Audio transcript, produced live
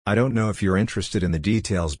I don't know if you're interested in the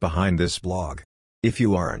details behind this blog. If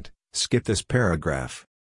you aren't, skip this paragraph.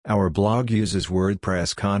 Our blog uses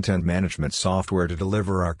WordPress content management software to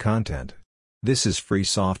deliver our content. This is free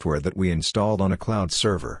software that we installed on a cloud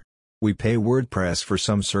server. We pay WordPress for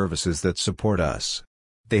some services that support us.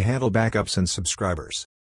 They handle backups and subscribers.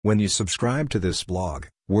 When you subscribe to this blog,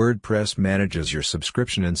 WordPress manages your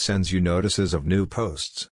subscription and sends you notices of new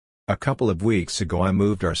posts. A couple of weeks ago I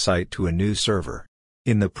moved our site to a new server.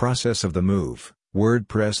 In the process of the move,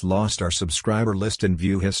 WordPress lost our subscriber list and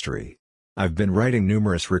view history. I've been writing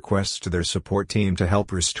numerous requests to their support team to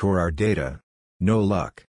help restore our data. No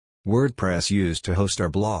luck. WordPress used to host our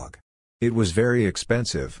blog. It was very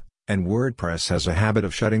expensive, and WordPress has a habit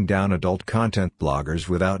of shutting down adult content bloggers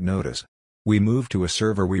without notice. We moved to a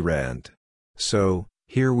server we rent. So,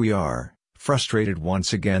 here we are, frustrated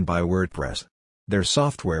once again by WordPress. Their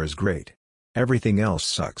software is great. Everything else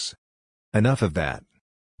sucks. Enough of that.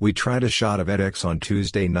 We tried a shot of edX on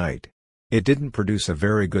Tuesday night. It didn't produce a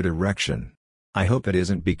very good erection. I hope it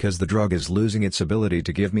isn't because the drug is losing its ability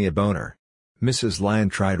to give me a boner. Mrs. Lion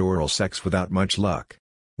tried oral sex without much luck.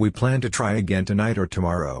 We plan to try again tonight or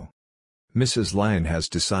tomorrow. Mrs. Lion has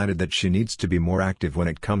decided that she needs to be more active when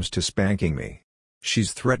it comes to spanking me.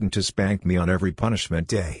 She's threatened to spank me on every punishment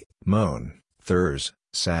day, moan, thurs,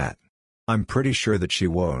 sat. I'm pretty sure that she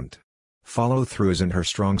won't. Follow through isn't her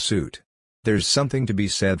strong suit. There's something to be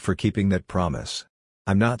said for keeping that promise.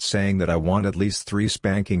 I'm not saying that I want at least 3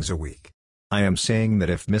 spankings a week. I am saying that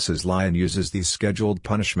if Mrs. Lion uses these scheduled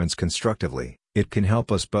punishments constructively, it can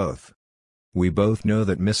help us both. We both know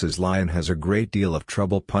that Mrs. Lion has a great deal of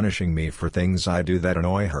trouble punishing me for things I do that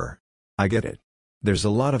annoy her. I get it. There's a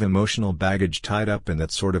lot of emotional baggage tied up in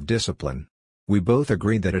that sort of discipline. We both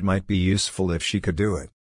agreed that it might be useful if she could do it.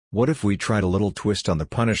 What if we tried a little twist on the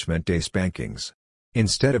punishment day spankings?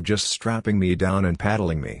 Instead of just strapping me down and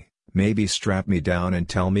paddling me, maybe strap me down and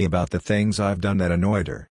tell me about the things I've done that annoyed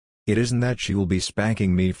her. It isn't that she will be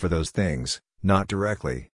spanking me for those things, not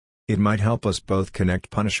directly. It might help us both connect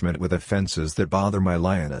punishment with offenses that bother my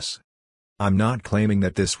lioness. I'm not claiming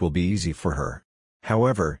that this will be easy for her.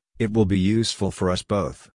 However, it will be useful for us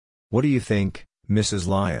both. What do you think, Mrs.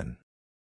 Lion?